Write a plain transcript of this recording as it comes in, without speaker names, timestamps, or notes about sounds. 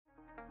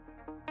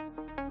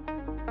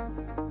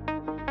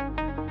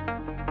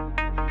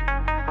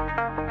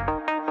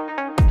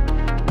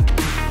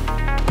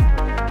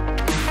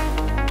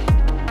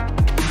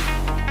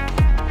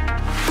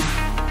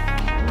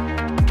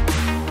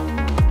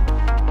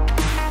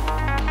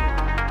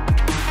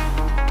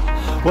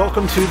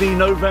Welcome to the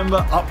November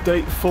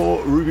update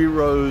for Ruby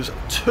Rose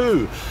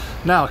 2.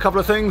 Now, a couple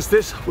of things.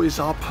 This is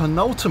our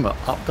penultimate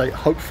update,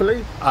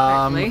 hopefully.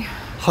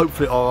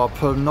 Hopefully, our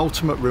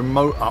penultimate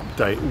remote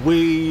update.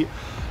 We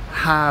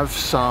have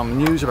some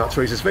news about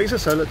Teresa's visa.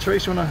 So, look,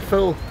 Teresa, you want to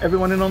fill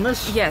everyone in on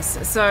this?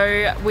 Yes.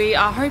 So we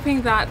are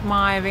hoping that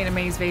my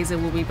Vietnamese visa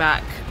will be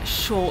back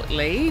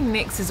shortly.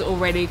 Nick's is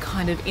already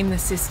kind of in the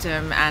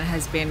system and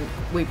has been,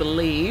 we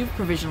believe,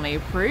 provisionally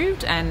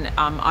approved. And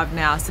I've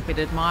now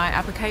submitted my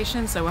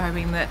application. So we're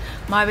hoping that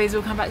my visa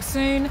will come back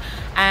soon.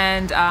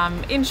 And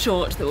in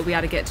short, that we'll be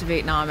able to get to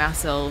Vietnam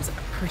ourselves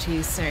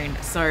pretty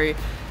soon. So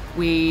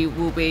we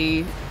will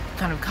be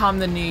kind of come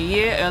the new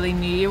year, early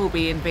new year, we'll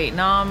be in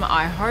Vietnam,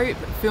 I hope,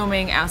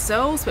 filming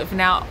ourselves. But for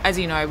now, as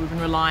you know, we've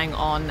been relying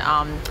on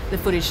the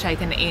footage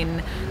taken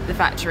in the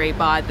factory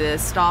by the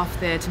staff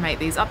there to make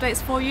these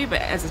updates for you.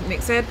 But as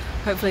Nick said,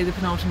 hopefully the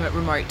penultimate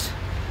remote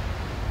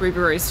Ruby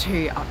Rose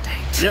 2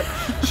 update. Yep.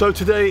 So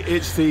today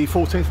it's the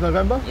 14th of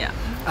November. Yeah.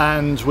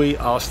 And we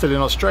are still in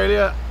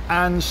Australia.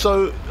 And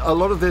so a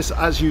lot of this,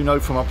 as you know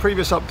from our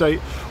previous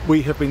update,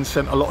 we have been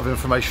sent a lot of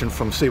information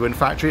from Seawind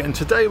Factory. And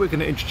today we're going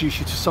to introduce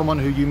you to someone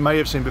who you may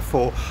have seen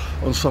before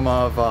on some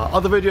of our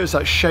other videos.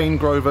 That's Shane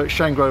Grover.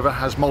 Shane Grover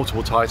has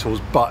multiple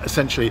titles, but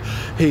essentially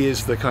he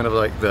is the kind of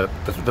like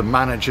the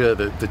manager,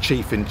 the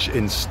chief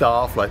in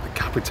staff, like the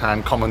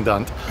Captain,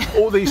 Commandant,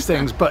 all these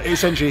things. But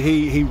essentially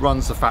he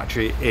runs the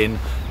factory in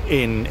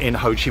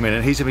Ho Chi Minh,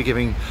 and he's going to be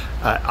giving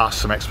us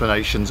some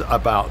explanations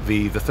about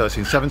the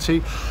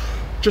 1370.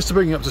 Just to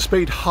bring you up to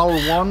speed, Hull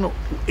 1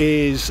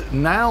 is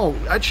now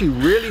actually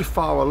really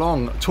far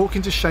along.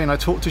 Talking to Shane, I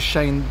talked to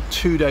Shane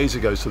 2 days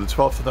ago, so the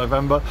 12th of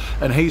November,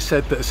 and he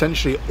said that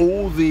essentially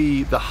all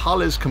the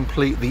hull is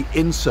complete, the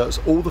inserts,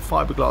 all the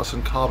fiberglass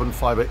and carbon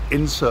fiber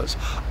inserts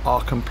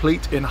are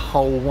complete in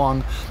Hull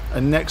 1,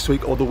 and next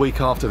week or the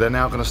week after they're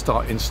now going to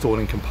start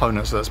installing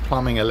components. So that's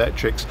plumbing,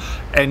 electrics,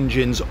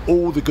 engines,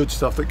 all the good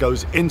stuff that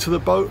goes into the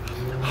boat.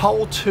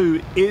 Hull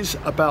 2 is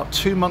about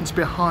 2 months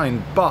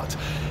behind, but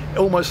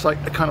almost like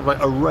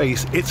a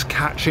race, it's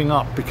catching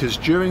up, because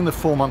during the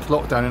 4-month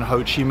lockdown in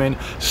Ho Chi Minh,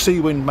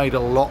 Seawind made a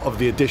lot of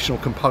the additional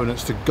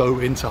components to go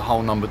into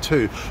hull number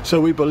 2.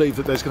 So we believe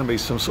that there's going to be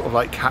some sort of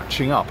like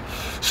catching up.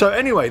 So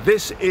anyway,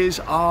 this is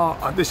our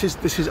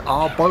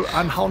boat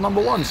and hull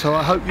number 1. So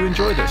I hope you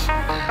enjoy this.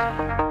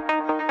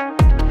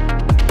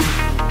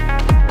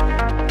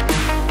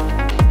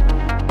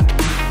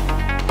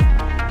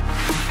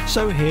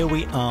 So here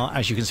we are.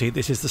 As you can see,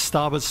 this is the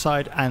starboard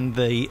side, and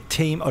the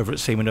team over at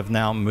Seawind have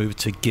now moved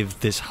to give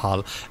this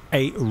hull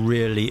a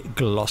really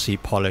glossy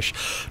polish.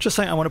 Just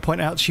saying, I want to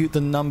point out to you the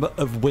number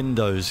of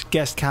windows.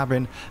 Guest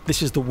cabin,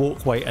 this is the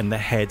walkway and the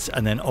heads,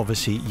 and then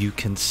obviously you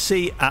can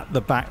see at the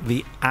back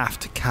the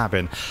aft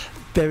cabin.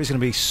 There is going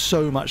to be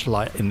so much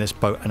light in this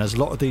boat, and as a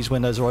lot of these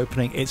windows are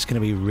opening, it's going to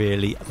be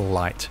really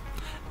light.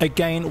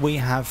 Again, we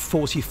have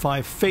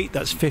 45 feet,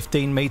 that's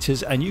 15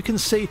 meters, and you can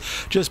see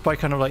just by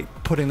kind of like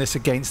putting this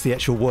against the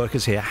actual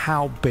workers here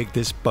how big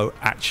this boat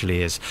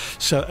actually is.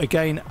 So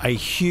again, a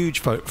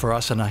huge boat for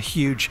us and a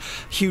huge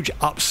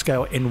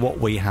upscale in what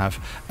we have.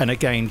 And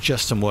again,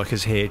 just some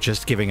workers here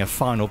just giving a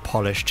final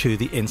polish to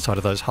the inside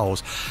of those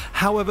holes.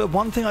 However,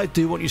 one thing I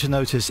do want you to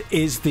notice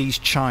is these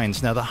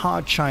chines. Now, the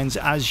hard chines,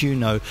 as you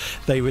know,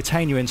 they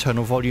retain your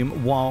internal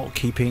volume while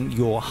keeping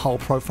your hull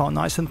profile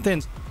nice and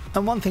thin.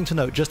 And one thing to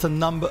note, just a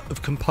number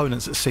of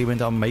components that Seawind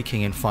are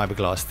making in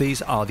fiberglass.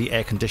 These are the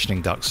air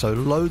conditioning ducts, so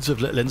loads of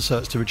little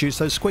inserts to reduce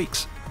those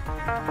squeaks.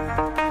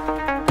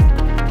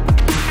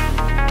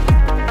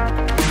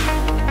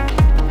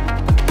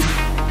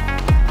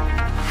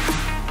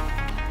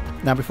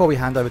 Now, before we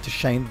hand over to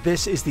Shane,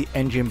 this is the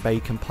engine bay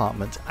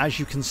compartment. As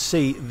you can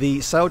see,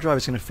 the sail driver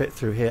is going to fit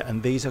through here,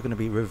 and these are going to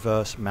be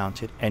reverse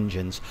mounted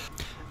engines.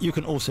 You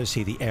can also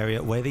see the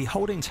area where the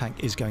holding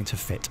tank is going to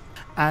fit.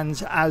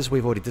 And as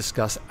we've already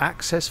discussed,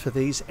 access for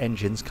these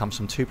engines comes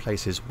from 2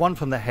 places, one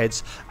from the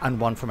heads and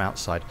one from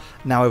outside.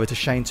 Now over to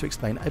Shane to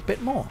explain a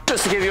bit more.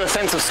 Just to give you a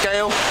sense of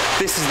scale,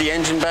 this is the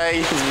engine bay.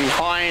 This is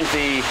behind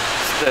the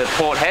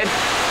port head.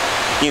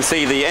 You can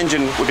see the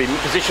engine would be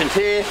positioned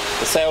here.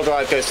 The sail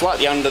drive goes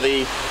slightly under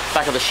the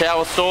back of the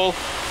shower stall.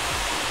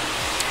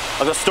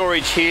 I've got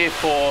storage here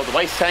for the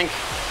waste tank.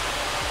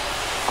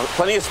 I've got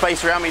plenty of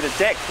space around me. The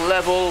deck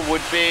level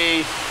would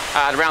be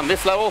at around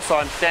this level, so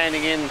I'm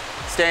standing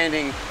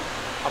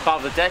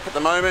above the deck at the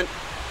moment.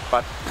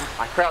 But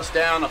I crouch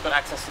down, I've got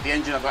access to the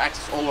engine, I've got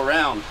access all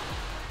around.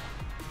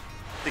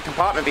 The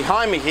compartment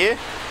behind me here,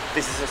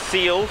 this is a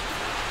sealed,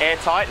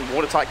 airtight and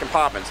watertight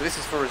compartment. So this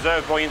is for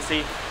reserve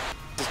buoyancy.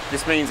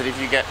 This means that if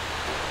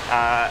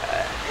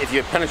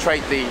you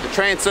penetrate the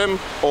transom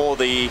or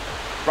the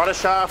rudder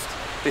shaft,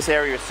 this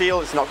area is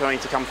sealed, it's not going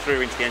to come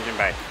through into the engine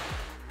bay.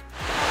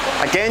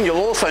 Again, you'll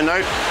also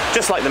note,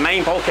 just like the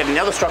main bulkhead and the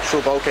other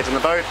structural bulkheads in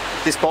the boat,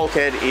 this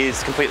bulkhead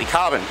is completely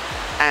carbon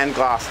and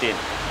glassed in.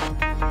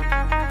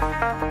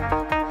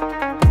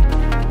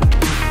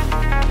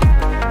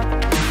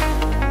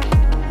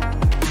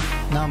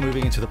 Now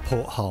moving into the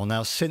port hull.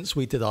 Now, since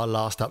we did our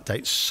last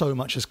update, so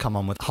much has come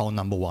on with hull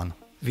number 1.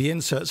 The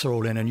inserts are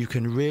all in and you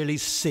can really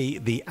see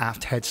the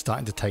aft head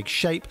starting to take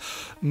shape.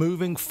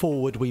 Moving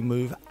forward, we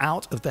move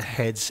out of the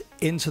heads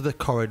into the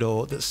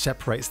corridor that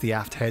separates the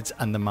aft heads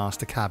and the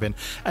master cabin.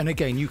 And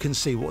again, you can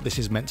see what this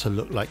is meant to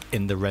look like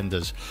in the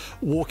renders.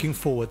 Walking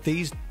forward,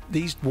 these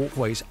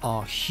walkways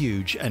are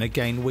huge, and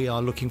again we are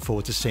looking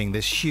forward to seeing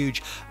this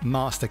huge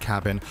master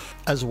cabin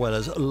as well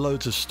as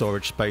loads of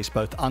storage space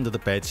both under the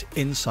beds,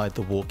 inside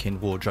the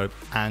walk-in wardrobe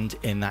and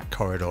in that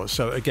corridor.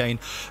 So again,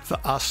 for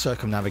us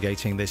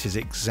circumnavigating, this is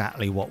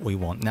exactly what we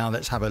want. Now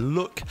let's have a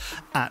look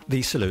at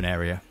the saloon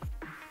area.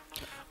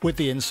 With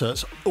the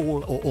inserts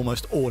all or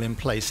almost all in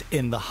place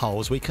in the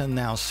hulls, we can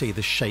now see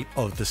the shape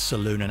of the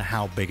saloon and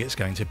how big it's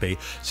going to be.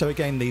 So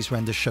again, these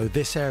renders show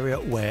this area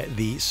where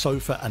the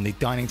sofa and the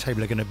dining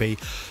table are going to be.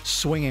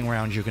 Swinging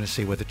around, you're going to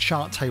see where the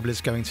chart table is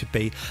going to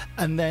be.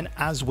 And then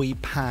as we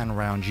pan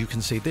around, you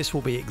can see this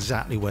will be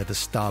exactly where the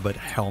starboard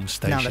helm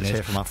station is. Now let's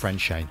hear from our friend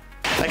Shane.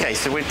 Okay,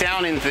 so we're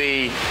down in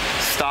the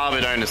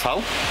starboard owner's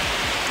hull.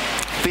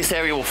 This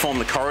area will form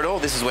the corridor.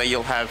 This is where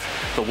you'll have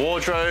the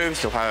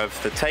wardrobes, you'll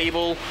have the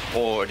table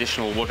or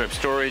additional wardrobe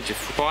storage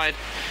if required.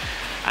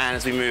 And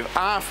as we move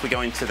aft, we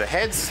go into the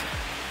heads.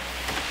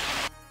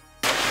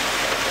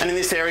 And in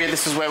this area,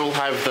 this is where we'll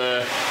have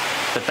the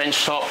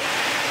bench top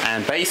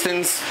and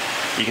basins.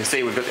 You can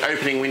see we've got the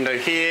opening window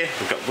here,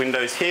 we've got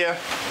windows here.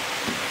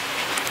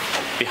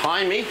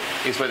 Behind me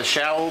is where the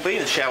shower will be.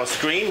 The shower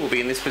screen will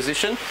be in this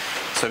position.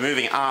 So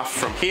moving aft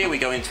from here, we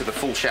go into the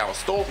full shower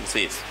stall. You can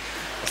see it's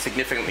a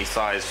significantly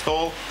sized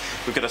stall.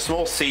 We've got a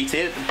small seat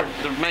here.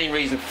 The main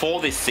reason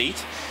for this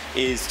seat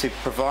is to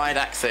provide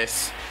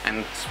access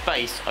and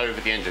space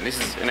over the engine.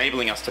 This is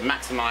enabling us to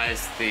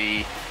maximize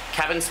the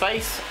cabin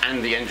space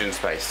and the engine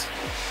space.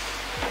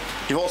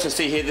 You also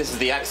see here, this is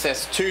the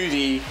access to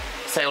the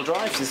sail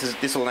drive.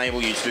 This will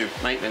enable you to do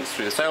maintenance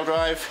through the sail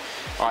drive,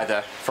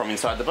 either from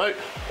inside the boat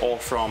or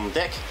from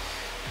deck.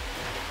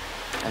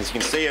 As you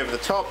can see over the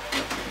top,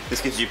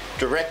 this gives you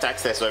direct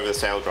access over the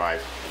sail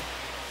drive.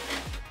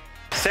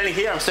 Standing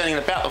here, I'm standing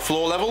at about the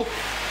floor level.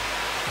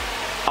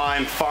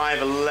 I'm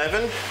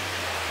 5'11",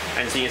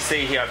 and as you can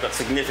see here, I've got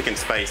significant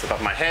space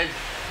above my head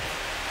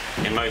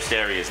in most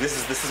areas.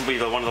 This will be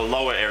one of the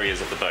lower areas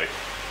of the boat.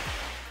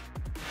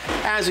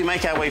 As we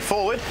make our way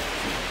forward,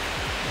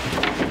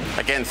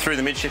 again through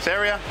the midships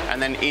area and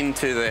then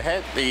into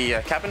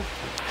the cabin,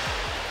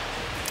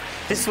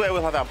 this is where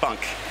we'll have our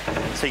bunk.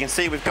 So you can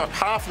see we've got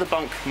half of the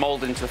bunk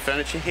molded into the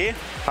furniture here,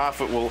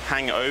 half of it will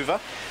hang over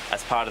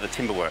as part of the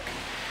timber work.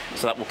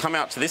 So that will come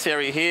out to this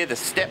area here, the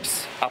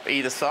steps up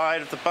either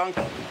side of the bunk,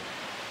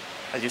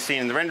 as you've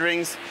seen in the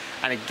renderings.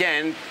 And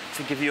again,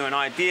 to give you an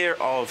idea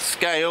of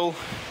scale,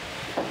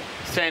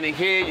 standing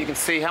here, you can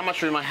see how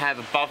much room I have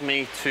above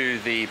me to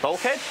the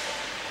bulkhead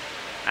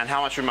and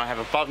how much room I have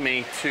above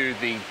me to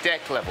the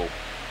deck level.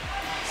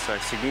 So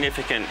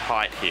significant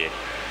height here.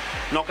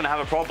 Not going to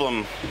have a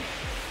problem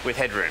with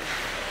headroom.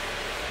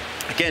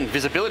 Again,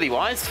 visibility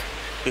wise,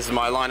 this is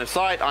my line of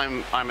sight.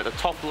 I'm at the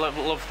top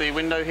level of the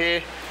window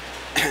here.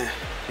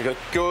 You've got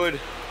good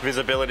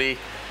visibility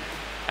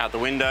out the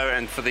window,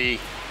 and for the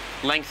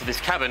length of this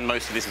cabin,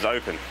 most of this is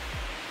open.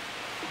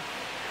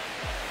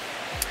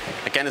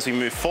 Again, as we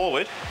move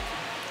forward,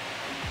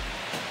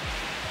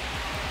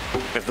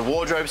 we have the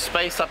wardrobe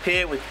space up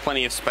here with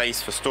plenty of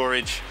space for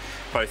storage,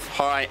 both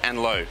high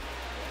and low.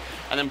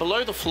 And then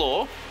below the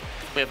floor,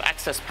 we have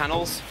access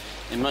panels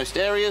in most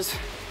areas.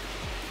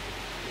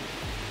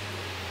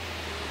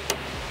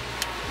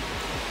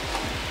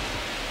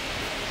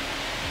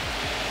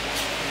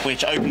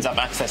 Which opens up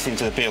access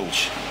into the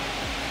bilge.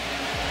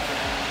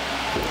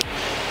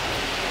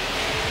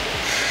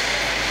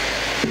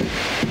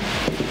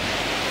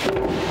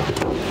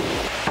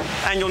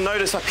 And you'll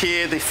notice up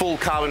here the full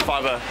carbon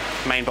fibre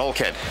main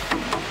bulkhead.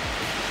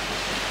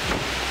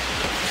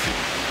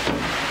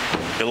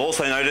 You'll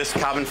also notice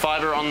carbon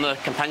fibre on the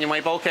companionway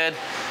bulkhead,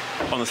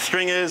 on the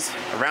stringers,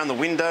 around the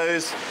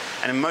windows,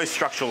 and in most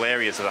structural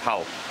areas of the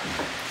hull.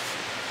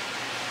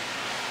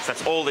 So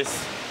that's all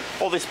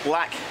this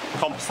black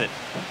composite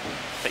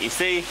that you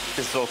see,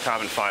 this is all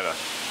carbon fibre.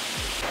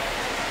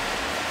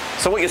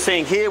 So what you're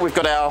seeing here, we've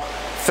got our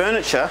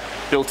furniture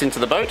built into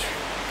the boat,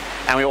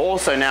 and we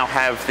also now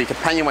have the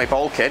companionway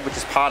bulkhead, which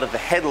is part of the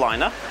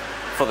headliner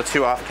for the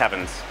two aft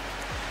cabins.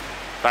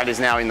 That is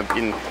now in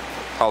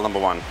hull number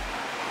 1.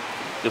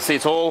 You'll see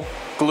it's all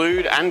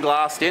glued and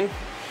glassed in.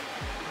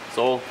 It's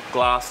all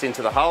glassed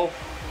into the hull.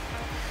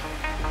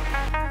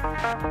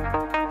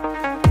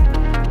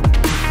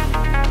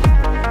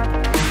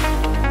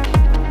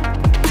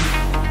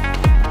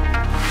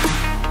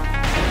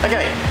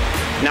 Okay,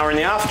 now we're in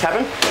the aft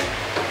cabin,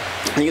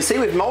 and you can see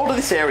we've moulded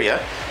this area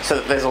so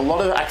that there's a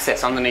lot of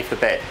access underneath the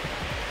bed.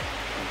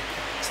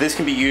 So this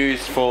can be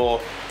used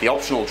for the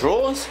optional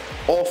drawers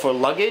or for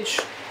luggage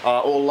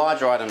or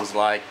larger items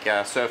like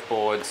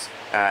surfboards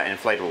and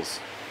inflatables.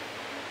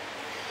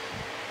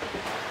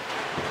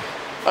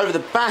 Over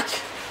the back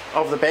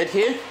of the bed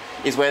here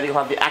is where you'll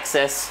have the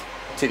access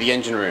to the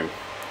engine room.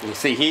 You can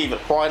see here you've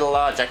got quite a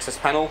large access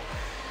panel,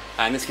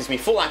 and this gives me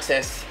full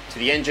access to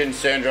the engine,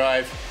 stern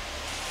drive,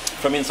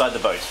 from inside the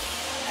boat.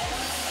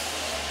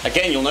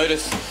 Again, you'll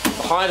notice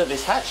the height of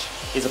this hatch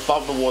is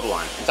above the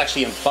waterline. It's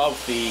actually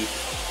above the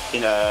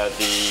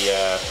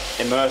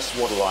immersed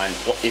waterline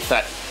if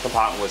that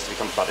compartment was to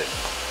become flooded.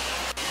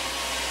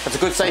 It's a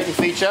good safety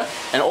feature,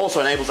 and it also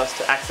enables us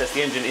to access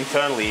the engine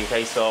internally in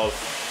case of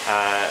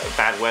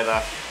bad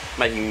weather,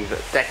 making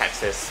the deck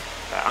access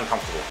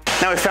uncomfortable.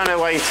 Now we've found our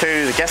way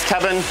to the guest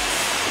cabin,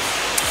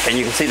 and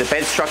you can see the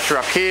bed structure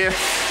up here.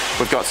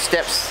 We've got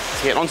steps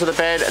to get onto the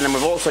bed, and then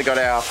we've also got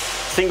our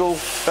single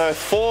berth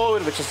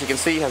forward, which, as you can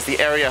see, has the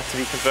area to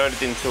be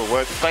converted into a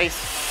workspace.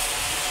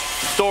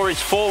 Storage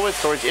forward,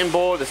 storage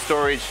inboard, the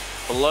storage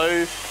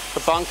below the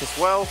bunk as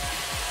well,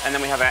 and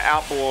then we have our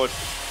outboard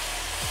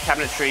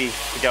cabinetry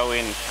to go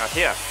in out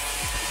here.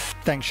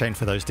 Thanks, Shane,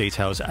 for those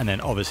details. And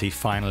then obviously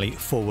finally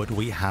forward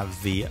we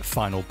have the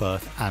final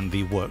berth and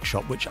the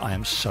workshop, which I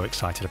am so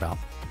excited about.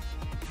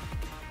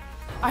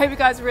 I hope you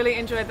guys really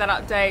enjoyed that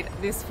update,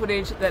 this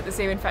footage that the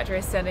Seawind factory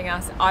is sending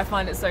us. I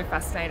find it so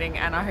fascinating,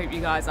 and I hope you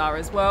guys are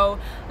as well.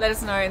 Let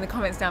us know in the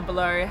comments down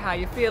below how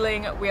you're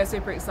feeling. We are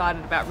super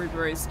excited about Ruby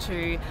Rose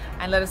 2,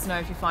 and let us know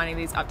if you're finding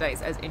these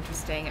updates as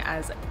interesting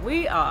as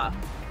we are.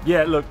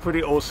 Yeah, look,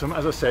 pretty awesome.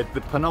 As I said, the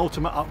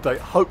penultimate update,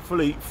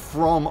 hopefully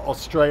from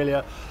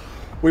Australia.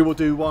 We will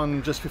do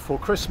one just before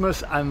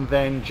Christmas, and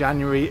then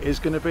January is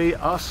going to be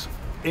us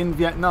in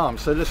Vietnam.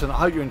 So listen, I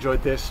hope you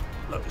enjoyed this.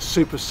 Look,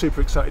 super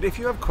excited. If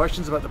you have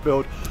questions about the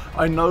build,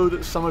 I know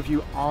that some of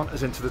you aren't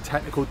as into the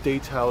technical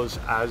details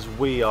as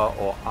we are,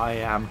 or I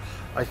am.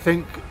 I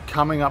think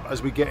coming up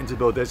as we get into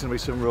build, there's going to be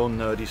some real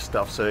nerdy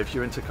stuff. So if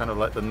you're into kind of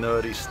like the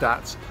nerdy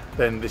stats,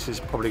 then this is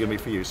probably going to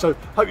be for you. So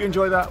hope you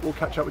enjoy that. We'll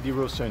catch up with you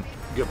real soon.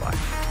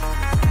 Goodbye.